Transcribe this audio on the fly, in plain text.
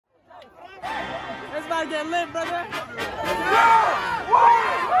gotta get lit, brother.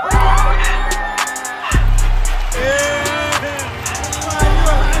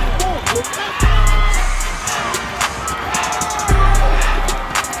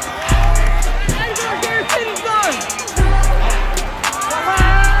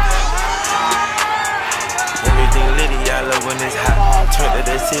 When it's hot, turn to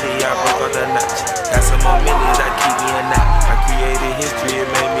the city, I broke out the notch. Got some more millions, I keep me a knot. I created history, it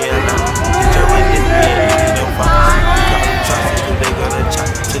made me a lot. Bitch, I went this way, ain't no fault. We call them choppers, cause they gonna chop.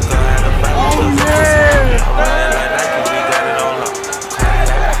 Took her out of fight, because I'm pussy. I run that like Nike, we got it on lock.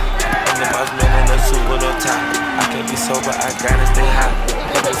 I'm the boss man in the suit with no tie. I can't be sober, I gotta stay high.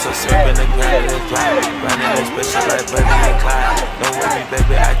 I'm so serving the grind and fly. Running that special like Buddy and Clyde. Don't worry,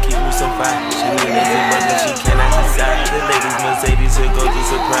 baby, I keep me some fire. She need it too much, but she cannot decide. The ladies Mercedes, she'll go through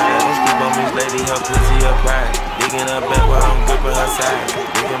surprise. Don't sleep on this lady, her pussy her pride. Digging her back while I'm gripping her side.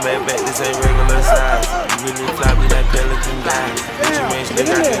 Digging back, this ain't regular size. You really floppy like Pelican guys. Bitch, you ain't slick,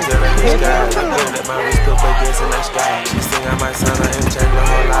 I can tell her disguise. I can't let my wrist up against in the sky. She sing I might sign her and change her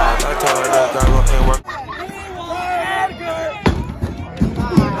whole life. I told her, look, I go and work.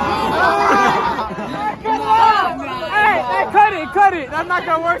 Hey, cut it. That's not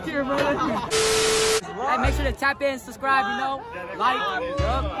gonna work here, brother. Hey, make sure to tap in, subscribe, you know, like,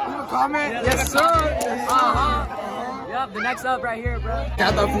 Comment. Yes, sir. Yup, the next up right here, bro.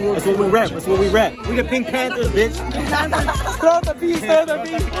 That's what we rap. That's what we rap. We the Pink Panthers, bitch. Throw the peace, throw the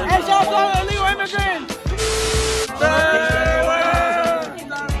peace. Hey, shout out to illegal immigrants.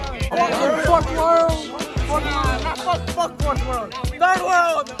 Fourth world. Fuck fourth world. Third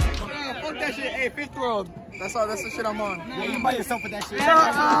world. Fuck that shit. Hey, fifth world. That's the shit I'm on. Yeah, you buy yourself with that shit.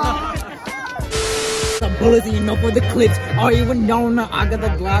 Some bullets and you know for the clips. Oh, you went down, I got the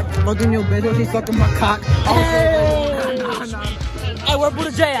Glock. Fucking your bitch, she's sucking my cock. Hey, where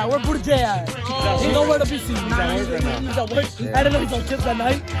Buddha J at? Where Buddha J at? He's nowhere to be seen. He's at work. I don't know he's on chips at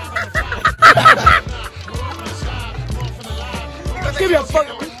night.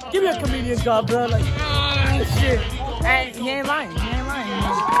 Give me a comedian job, bro. Like, shit. Hey, he ain't lying.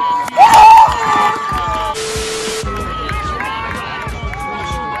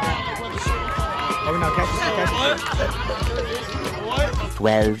 Oh, no, catch it.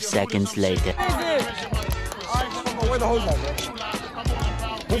 12 seconds later. Where the hose at,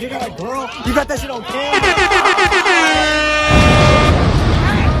 bro? You got a girl? You got that shit on camera?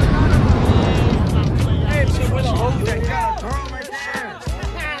 Hey, shit, where the hose at? You got a girl right there.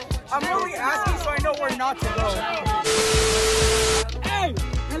 I'm really asking so I know where not to go. Hey,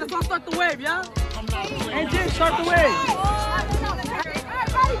 let's all start the wave, yeah? Hey, Jim, start the wave.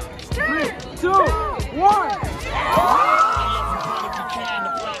 3, 2, 1.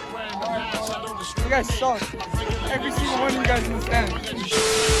 You guys suck. Every single one of you guys in the stand.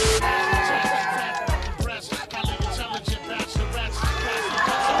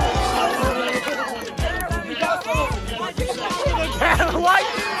 What?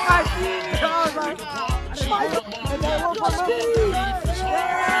 I see it. I was like,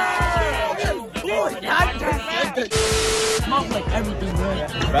 smells like everything, bro.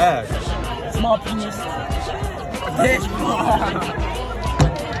 Bad. Small penis. Bitch.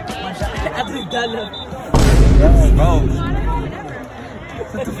 Every dollar.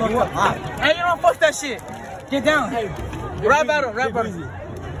 What the fuck up? Hey, you don't fuck that shit. Get down. Hey, rap battle.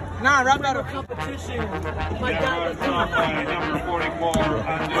 Nah, rap battle. Competition. My God. Number 44.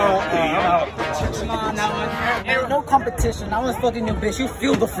 Nah, no competition. I was fucking your bitch. You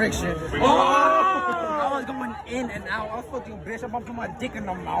feel the friction. I was going in and out. I was fucking bitch. I'm putting my dick in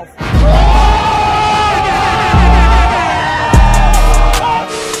the mouth.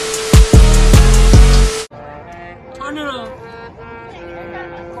 Turn it up.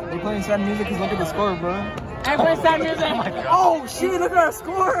 We're playing sad music because look at the score, bro. Hey, play sad music. Oh shit, look at our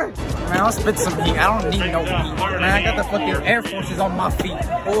score. Man, I'll spit some heat. I don't need no heat. Man, I got the fucking Air Forces on my feet.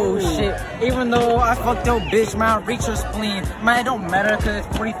 Oh shit. Even though I fucked your bitch, man, reach your spleen. Man, it don't matter because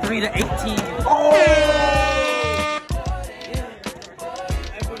it's 43 to 18. Oh!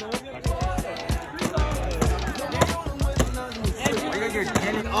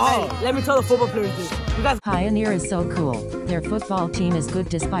 Hey, let me tell the football players this. You guys. Pioneer is so cool. Their football team is good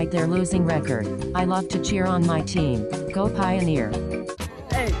despite their losing record. I love to cheer on my team. Go Pioneer.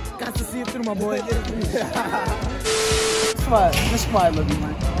 Hey, got to see it through, my boy. That's why I love you,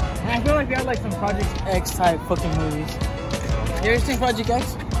 man. And I feel like they have like some Project X type fucking movies. You ever seen Project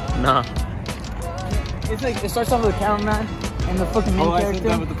X? Nah. It's like, it starts off with a cameraman and the fucking main character. I seen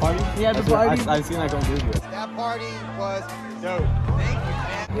that with the party? Yeah, the party. I've seen that on video. That party was dope. Thank you, man.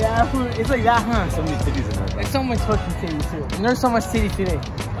 Yeah, it's like that, huh? So many titties in there. There's so much fucking titties too. And there's so much titties today.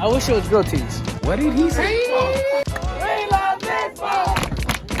 I wish it was real titties. What did he say?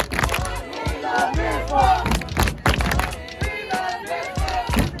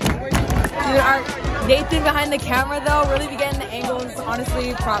 Dude, Nathan behind the camera though really be getting the angles.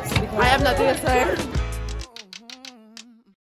 Honestly, props. I have nothing to say.